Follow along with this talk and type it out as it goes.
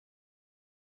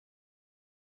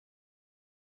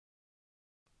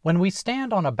When we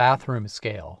stand on a bathroom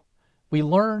scale, we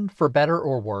learn, for better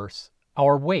or worse,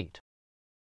 our weight.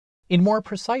 In more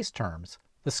precise terms,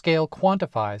 the scale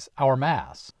quantifies our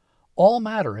mass. All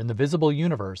matter in the visible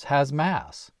universe has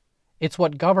mass. It's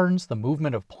what governs the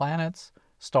movement of planets,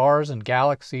 stars, and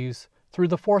galaxies through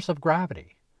the force of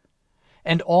gravity.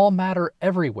 And all matter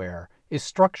everywhere is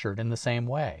structured in the same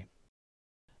way.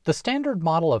 The Standard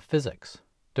Model of Physics,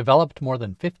 developed more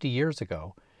than 50 years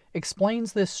ago,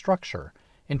 explains this structure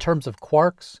in terms of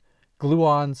quarks,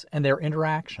 gluons, and their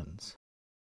interactions.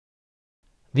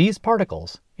 These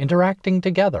particles, interacting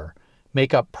together,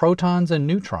 make up protons and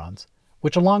neutrons,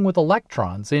 which along with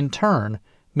electrons, in turn,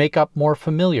 make up more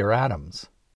familiar atoms.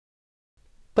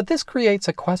 But this creates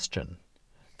a question.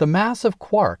 The mass of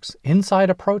quarks inside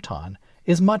a proton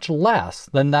is much less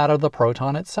than that of the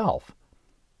proton itself.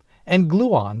 And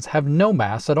gluons have no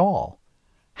mass at all.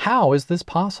 How is this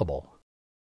possible?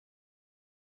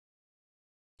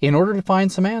 In order to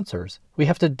find some answers, we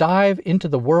have to dive into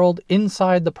the world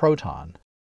inside the proton.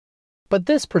 But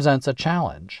this presents a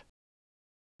challenge.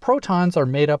 Protons are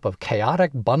made up of chaotic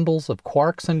bundles of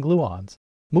quarks and gluons,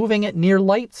 moving at near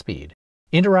light speed,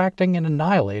 interacting and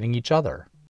annihilating each other.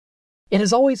 It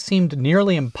has always seemed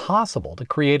nearly impossible to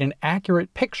create an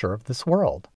accurate picture of this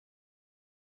world.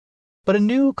 But a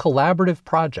new collaborative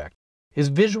project is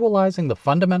visualizing the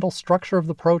fundamental structure of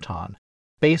the proton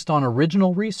based on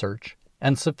original research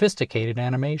and sophisticated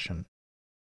animation.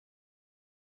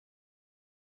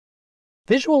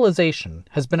 Visualization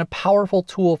has been a powerful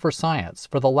tool for science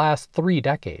for the last 3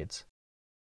 decades.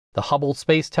 The Hubble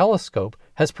Space Telescope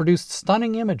has produced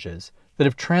stunning images that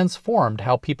have transformed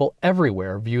how people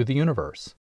everywhere view the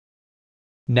universe.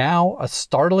 Now, a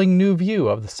startling new view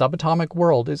of the subatomic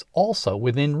world is also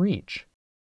within reach.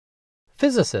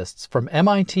 Physicists from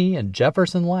MIT and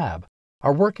Jefferson Lab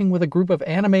are working with a group of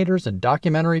animators and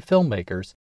documentary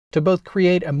filmmakers to both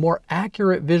create a more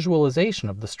accurate visualization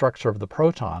of the structure of the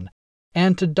proton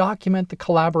and to document the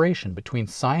collaboration between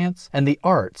science and the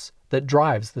arts that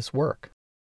drives this work.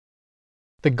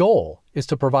 The goal is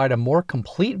to provide a more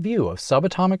complete view of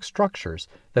subatomic structures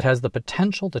that has the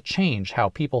potential to change how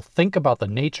people think about the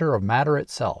nature of matter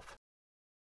itself.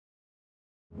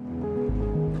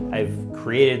 I've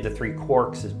created the 3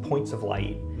 quarks as points of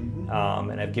light,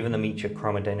 and I've given them each a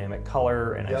chromodynamic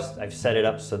color, and I've set it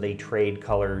up so they trade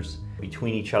colors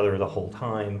between each other the whole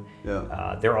time.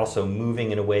 They're also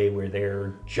moving in a way where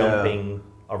they're jumping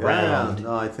around.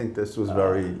 No, I think this was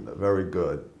very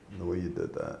good, the way you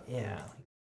did that.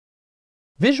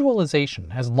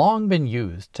 Visualization has long been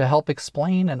used to help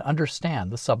explain and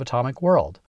understand the subatomic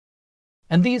world.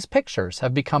 And these pictures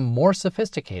have become more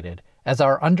sophisticated as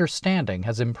our understanding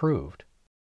has improved.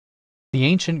 The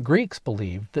ancient Greeks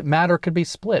believed that matter could be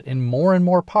split in more and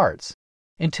more parts,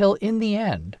 until in the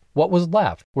end, what was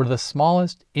left were the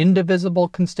smallest indivisible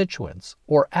constituents,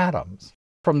 or atoms,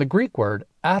 from the Greek word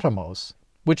atomos,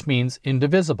 which means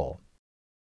indivisible.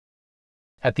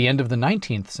 At the end of the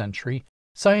 19th century,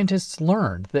 scientists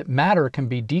learned that matter can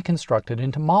be deconstructed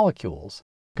into molecules,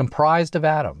 comprised of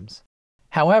atoms.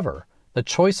 However, the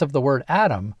choice of the word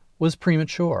atom was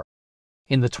premature.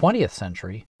 In the 20th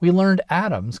century, we learned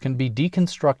atoms can be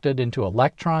deconstructed into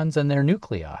electrons and their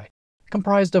nuclei,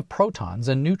 comprised of protons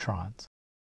and neutrons.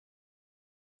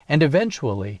 And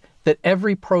eventually, that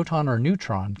every proton or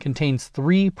neutron contains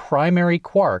 3 primary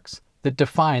quarks that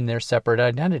define their separate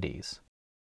identities.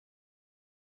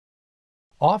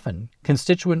 Often,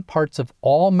 constituent parts of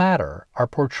all matter are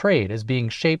portrayed as being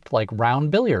shaped like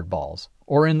round billiard balls,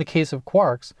 or in the case of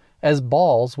quarks, as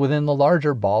balls within the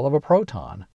larger ball of a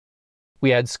proton.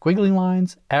 We add squiggly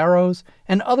lines, arrows,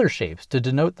 and other shapes to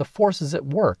denote the forces at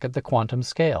work at the quantum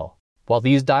scale. While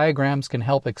these diagrams can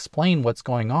help explain what's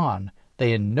going on,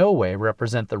 they in no way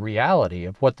represent the reality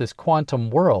of what this quantum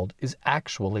world is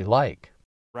actually like.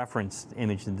 Reference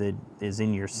image that is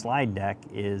in your slide deck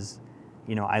is,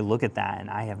 I look at that and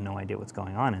I have no idea what's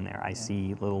going on in there. I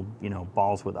see little,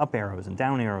 balls with up arrows and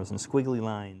down arrows and squiggly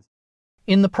lines.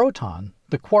 In the proton,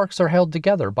 the quarks are held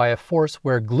together by a force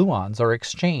where gluons are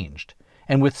exchanged,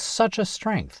 and with such a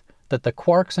strength that the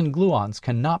quarks and gluons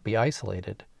cannot be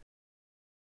isolated.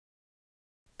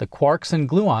 The quarks and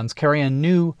gluons carry a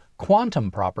new quantum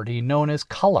property known as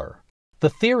color. The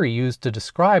theory used to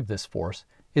describe this force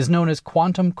is known as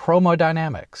quantum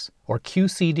chromodynamics, or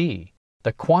QCD,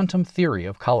 the quantum theory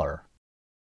of color.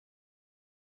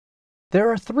 There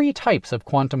are 3 types of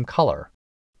quantum color,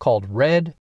 called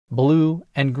red, blue,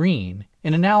 and green,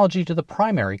 in analogy to the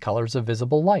primary colors of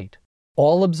visible light.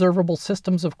 All observable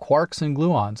systems of quarks and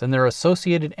gluons and their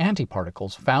associated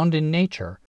antiparticles found in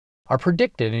nature are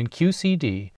predicted in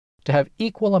QCD to have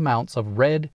equal amounts of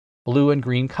red, blue and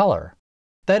green color.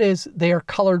 That is, they are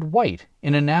colored white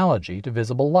in analogy to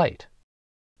visible light.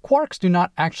 Quarks do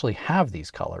not actually have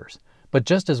these colors, but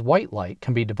just as white light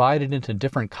can be divided into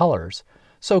different colors,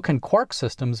 so can quark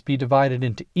systems be divided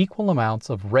into equal amounts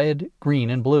of red, green,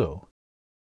 and blue.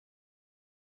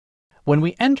 When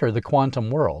we enter the quantum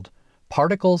world,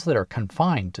 particles that are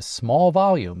confined to small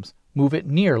volumes move at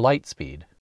near light speed.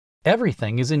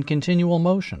 Everything is in continual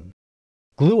motion.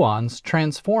 Gluons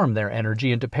transform their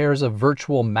energy into pairs of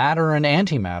virtual matter and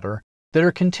antimatter that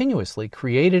are continuously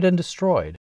created and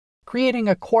destroyed, creating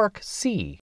a quark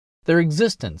sea, their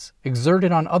existence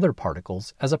exerted on other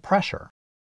particles as a pressure.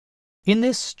 In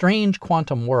this strange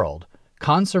quantum world,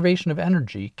 conservation of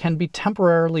energy can be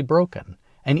temporarily broken,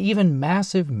 and even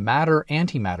massive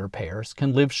matter-antimatter pairs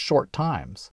can live short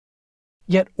times.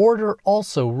 Yet order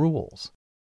also rules.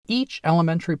 Each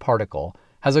elementary particle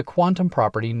has a quantum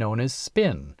property known as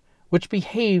spin, which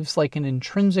behaves like an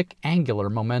intrinsic angular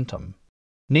momentum.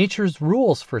 Nature's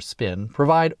rules for spin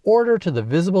provide order to the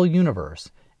visible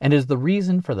universe and is the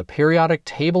reason for the periodic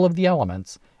table of the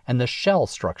elements and the shell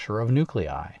structure of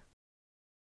nuclei.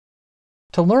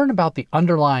 To learn about the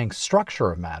underlying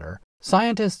structure of matter,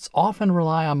 scientists often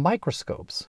rely on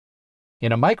microscopes.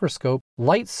 In a microscope,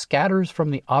 light scatters from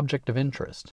the object of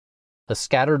interest. The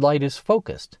scattered light is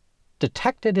focused,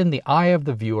 detected in the eye of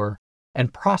the viewer,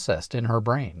 and processed in her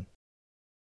brain.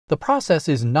 The process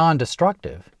is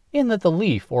non-destructive, in that the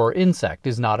leaf or insect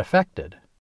is not affected.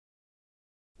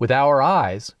 With our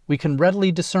eyes, we can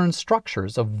readily discern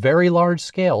structures of very large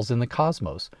scales in the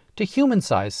cosmos to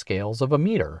human-sized scales of a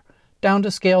meter, down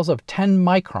to scales of 10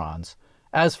 microns,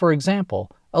 as for example,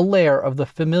 a layer of the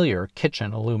familiar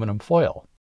kitchen aluminum foil.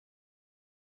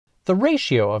 The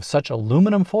ratio of such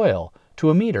aluminum foil to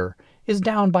a meter is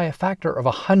down by a factor of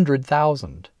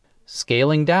 100,000.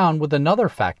 Scaling down with another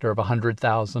factor of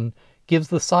 100,000 gives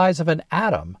the size of an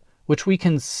atom, which we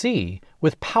can see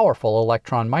with powerful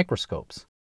electron microscopes.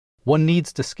 One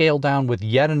needs to scale down with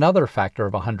yet another factor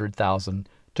of 100,000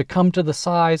 to come to the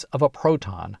size of a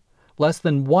proton, less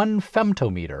than 1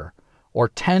 femtometer, or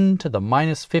 10 to the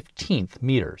minus 15th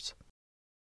meters.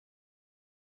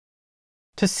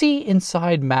 To see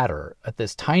inside matter at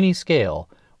this tiny scale,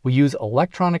 we use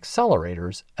electron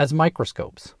accelerators as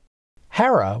microscopes.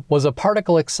 Hera was a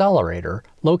particle accelerator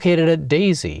located at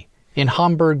DAISY in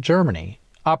Hamburg, Germany,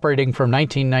 operating from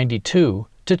 1992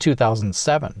 to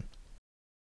 2007.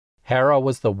 Hera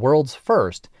was the world's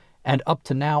first, and up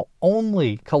to now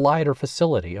only, collider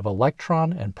facility of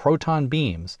electron and proton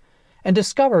beams, and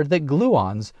discovered that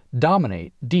gluons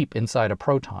dominate deep inside a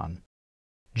proton.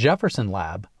 Jefferson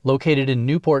Lab, located in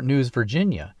Newport News,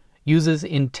 Virginia, uses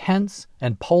intense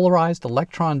and polarized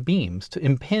electron beams to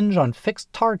impinge on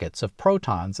fixed targets of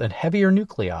protons and heavier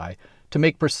nuclei to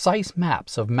make precise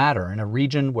maps of matter in a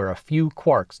region where a few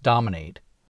quarks dominate.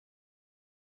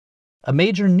 A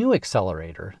major new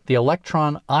accelerator, the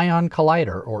Electron Ion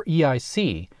Collider, or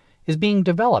EIC, is being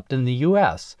developed in the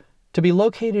U.S. to be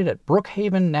located at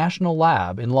Brookhaven National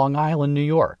Lab in Long Island, New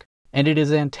York, and it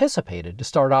is anticipated to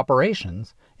start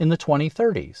operations in the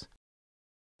 2030s.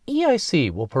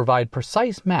 EIC will provide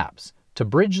precise maps to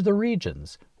bridge the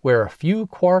regions where a few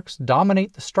quarks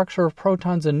dominate the structure of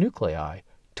protons and nuclei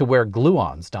to where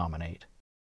gluons dominate.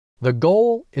 The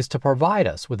goal is to provide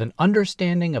us with an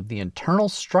understanding of the internal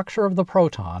structure of the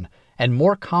proton and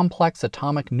more complex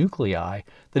atomic nuclei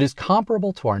that is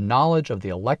comparable to our knowledge of the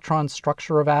electron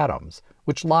structure of atoms,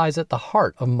 which lies at the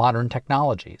heart of modern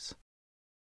technologies.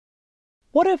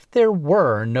 What if there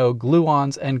were no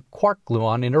gluons and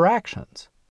quark-gluon interactions?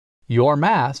 Your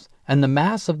mass and the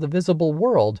mass of the visible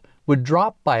world would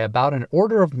drop by about an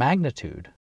order of magnitude.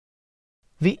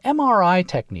 The MRI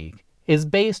technique is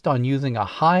based on using a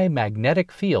high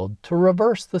magnetic field to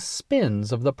reverse the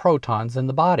spins of the protons in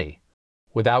the body.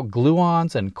 Without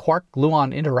gluons and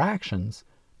quark-gluon interactions,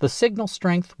 the signal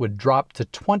strength would drop to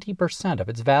 20% of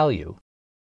its value.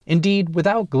 Indeed,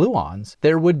 without gluons,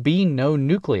 there would be no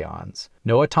nucleons,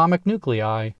 no atomic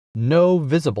nuclei, no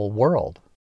visible world.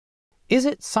 Is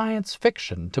it science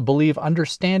fiction to believe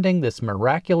understanding this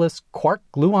miraculous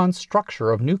quark-gluon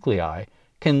structure of nuclei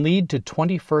can lead to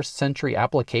 21st century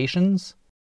applications?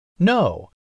 No,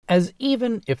 as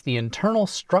even if the internal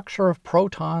structure of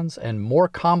protons and more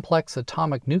complex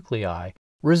atomic nuclei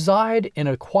reside in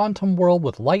a quantum world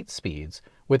with light speeds,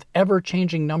 with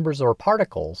ever-changing numbers of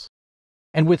particles,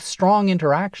 and with strong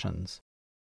interactions,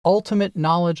 ultimate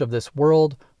knowledge of this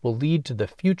world will lead to the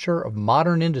future of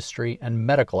modern industry and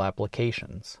medical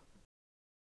applications.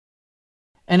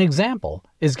 An example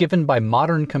is given by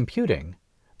modern computing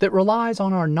that relies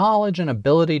on our knowledge and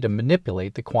ability to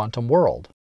manipulate the quantum world.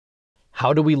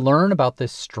 How do we learn about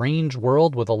this strange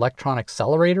world with electron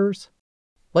accelerators?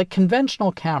 Like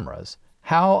conventional cameras,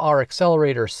 how our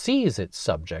accelerator sees its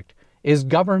subject is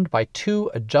governed by two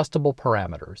adjustable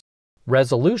parameters: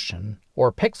 resolution,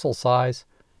 or pixel size,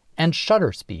 and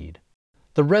shutter speed.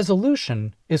 The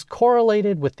resolution is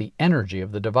correlated with the energy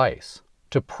of the device.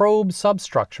 To probe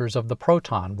substructures of the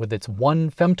proton with its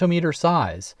 1 femtometer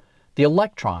size, the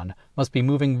electron must be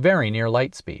moving very near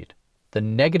light speed. The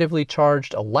negatively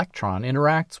charged electron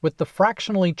interacts with the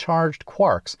fractionally charged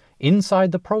quarks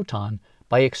inside the proton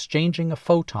by exchanging a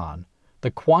photon, the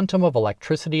quantum of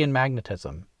electricity and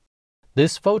magnetism.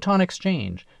 This photon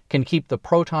exchange can keep the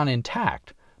proton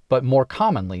intact, but more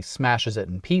commonly smashes it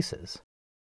in pieces.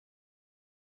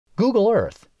 Google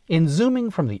Earth, in zooming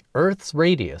from the Earth's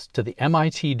radius to the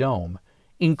MIT Dome,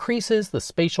 increases the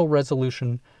spatial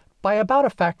resolution by about a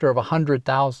factor of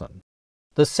 100,000.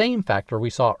 The same factor we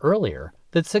saw earlier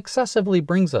that successively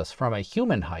brings us from a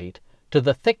human height to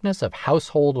the thickness of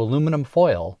household aluminum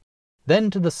foil,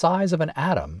 then to the size of an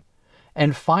atom,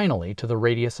 and finally to the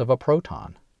radius of a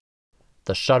proton.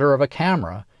 The shutter of a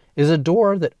camera is a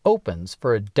door that opens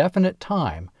for a definite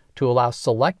time to allow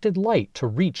selected light to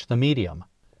reach the medium.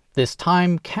 This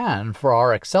time can, for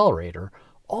our accelerator,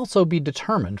 also be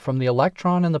determined from the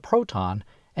electron and the proton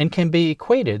and can be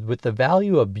equated with the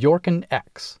value of Bjorken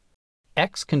x.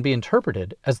 X can be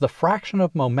interpreted as the fraction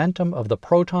of momentum of the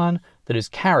proton that is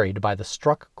carried by the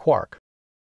struck quark.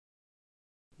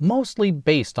 Mostly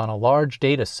based on a large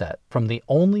data set from the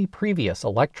only previous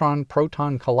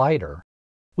electron-proton collider,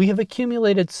 we have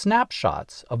accumulated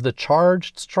snapshots of the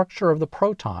charged structure of the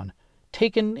proton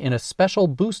taken in a special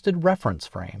boosted reference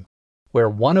frame, where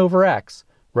 1 over x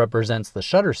represents the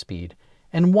shutter speed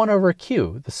and 1 over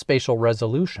q the spatial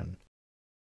resolution.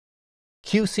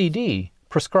 QCD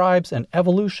prescribes an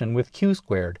evolution with q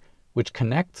squared, which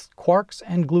connects quarks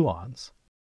and gluons.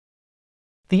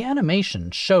 The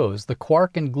animation shows the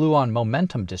quark and gluon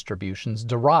momentum distributions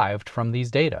derived from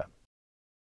these data.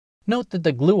 Note that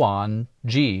the gluon,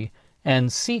 G,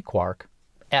 and C quark,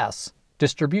 S,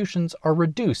 distributions are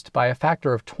reduced by a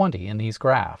factor of 20 in these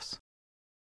graphs.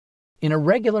 In a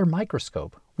regular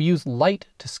microscope, we use light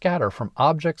to scatter from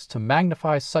objects to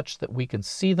magnify such that we can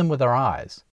see them with our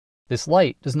eyes. This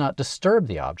light does not disturb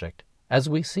the object, as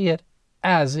we see it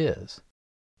as is.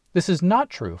 This is not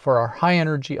true for our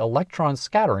high-energy electron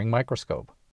scattering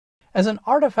microscope. As an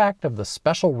artifact of the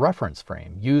special reference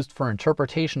frame used for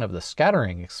interpretation of the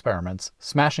scattering experiments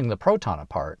smashing the proton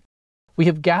apart, we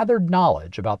have gathered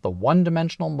knowledge about the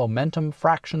one-dimensional momentum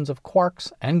fractions of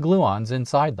quarks and gluons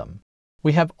inside them.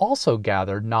 We have also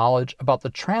gathered knowledge about the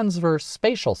transverse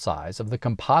spatial size of the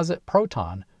composite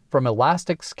proton from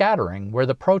elastic scattering where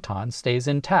the proton stays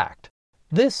intact.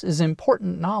 This is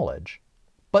important knowledge,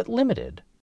 but limited.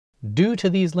 Due to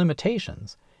these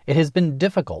limitations, it has been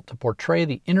difficult to portray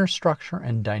the inner structure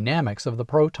and dynamics of the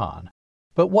proton.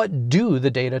 But what do the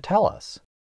data tell us?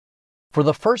 For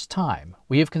the first time,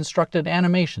 we have constructed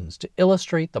animations to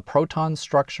illustrate the proton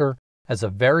structure as a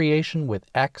variation with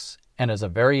x and as a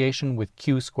variation with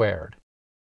q squared.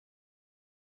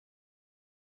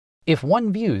 If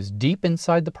one views deep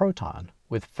inside the proton,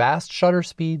 with fast shutter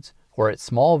speeds or at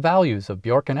small values of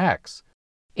Bjorken x,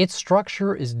 its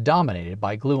structure is dominated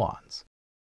by gluons.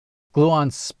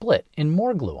 Gluons split in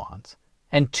more gluons,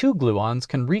 and 2 gluons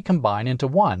can recombine into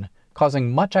 1,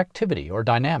 causing much activity or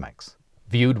dynamics.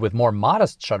 Viewed with more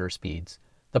modest shutter speeds,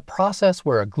 the process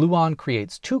where a gluon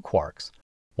creates 2 quarks,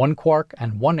 1 quark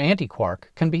and 1 antiquark,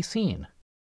 can be seen.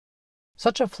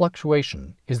 Such a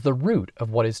fluctuation is the root of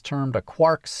what is termed a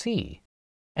quark sea,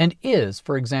 and is,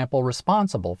 for example,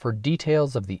 responsible for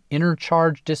details of the inner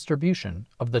charge distribution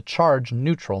of the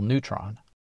charge-neutral neutron.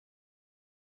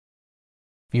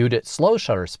 Viewed at slow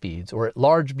shutter speeds or at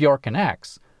large Bjorken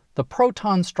x, the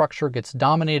proton structure gets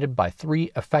dominated by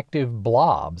 3 effective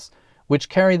blobs, which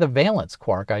carry the valence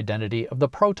quark identity of the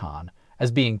proton as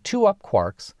being 2 up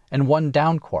quarks and 1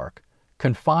 down quark,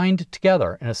 confined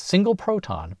together in a single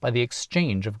proton by the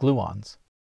exchange of gluons.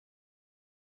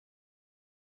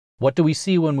 What do we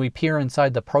see when we peer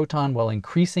inside the proton while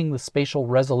increasing the spatial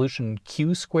resolution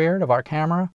q squared of our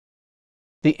camera?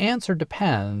 The answer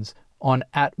depends on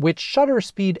at which shutter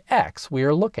speed x we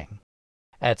are looking.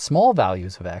 At small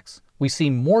values of x, we see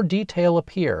more detail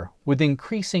appear with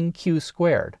increasing q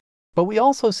squared, but we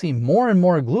also see more and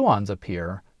more gluons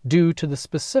appear due to the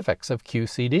specifics of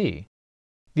QCD.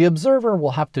 The observer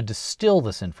will have to distill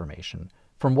this information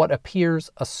from what appears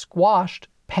a squashed,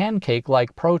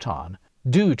 pancake-like proton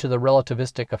due to the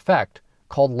relativistic effect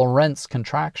called Lorentz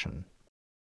contraction.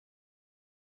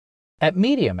 At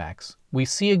medium x, we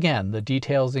see again the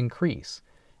details increase,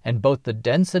 and both the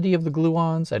density of the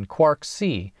gluons and quark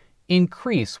C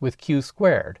increase with q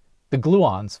squared, the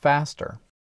gluons faster.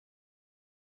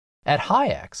 At high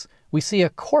x, we see a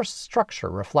coarse structure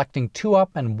reflecting 2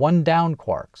 up and 1 down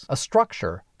quarks, a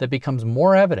structure that becomes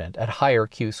more evident at higher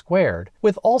q squared,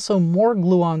 with also more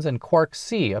gluons and quark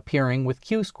C appearing with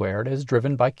q squared as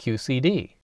driven by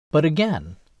QCD. But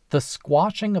again, the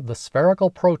squashing of the spherical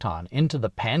proton into the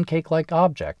pancake-like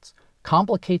objects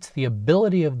complicates the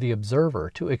ability of the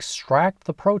observer to extract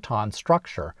the proton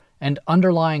structure and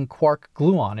underlying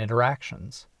quark-gluon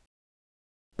interactions.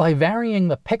 By varying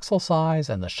the pixel size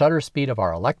and the shutter speed of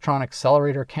our electron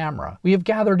accelerator camera, we have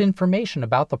gathered information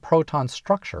about the proton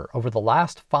structure over the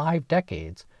last 5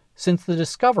 decades since the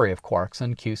discovery of quarks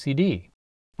and QCD.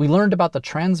 We learned about the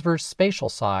transverse spatial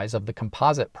size of the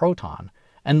composite proton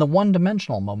and the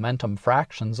one-dimensional momentum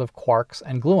fractions of quarks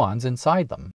and gluons inside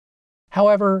them.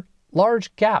 However,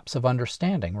 large gaps of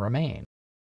understanding remain.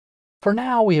 For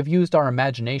now, we have used our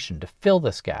imagination to fill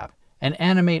this gap and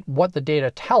animate what the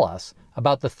data tell us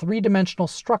about the 3-dimensional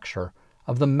structure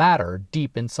of the matter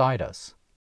deep inside us.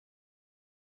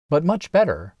 But much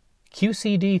better,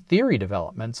 QCD theory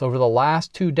developments over the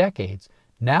last 2 decades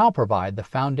now provide the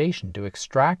foundation to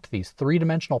extract these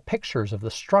 3-dimensional pictures of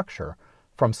the structure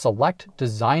from select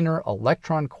designer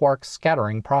electron-quark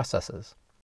scattering processes.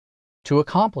 To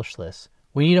accomplish this,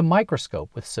 we need a microscope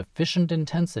with sufficient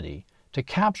intensity to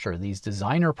capture these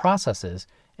designer processes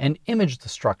and image the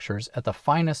structures at the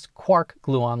finest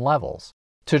quark-gluon levels,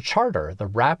 to charter the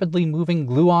rapidly moving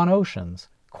gluon oceans,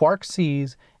 quark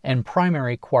seas, and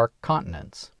primary quark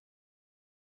continents.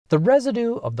 The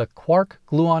residue of the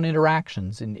quark-gluon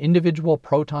interactions in individual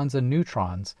protons and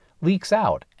neutrons leaks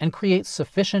out and creates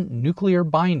sufficient nuclear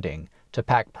binding to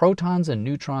pack protons and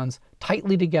neutrons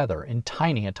tightly together in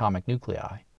tiny atomic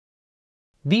nuclei.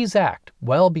 These act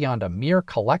well beyond a mere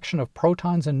collection of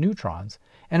protons and neutrons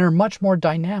and are much more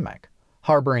dynamic,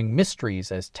 harboring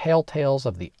mysteries as telltales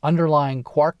of the underlying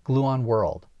quark-gluon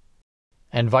world.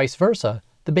 And vice versa,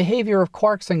 the behavior of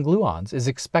quarks and gluons is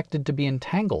expected to be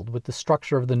entangled with the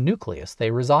structure of the nucleus they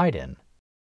reside in.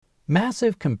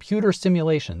 Massive computer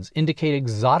simulations indicate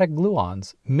exotic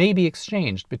gluons may be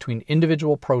exchanged between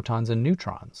individual protons and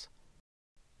neutrons.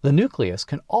 The nucleus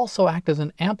can also act as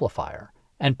an amplifier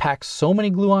and pack so many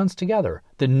gluons together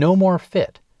that no more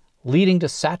fit, leading to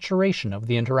saturation of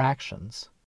the interactions.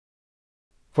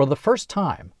 For the first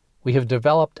time, we have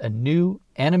developed a new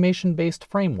animation-based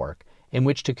framework in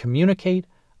which to communicate,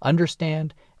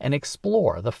 understand, and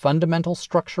explore the fundamental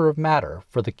structure of matter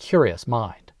for the curious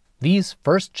mind. These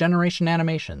first-generation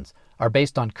animations are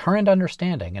based on current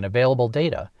understanding and available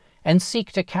data and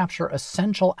seek to capture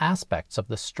essential aspects of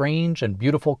the strange and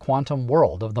beautiful quantum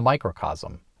world of the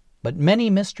microcosm. But many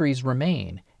mysteries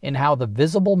remain in how the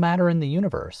visible matter in the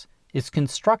universe is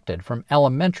constructed from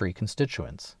elementary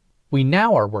constituents. We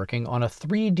now are working on a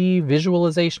 3D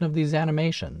visualization of these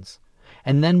animations,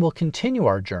 and then we'll continue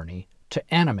our journey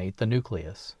to animate the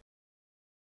nucleus.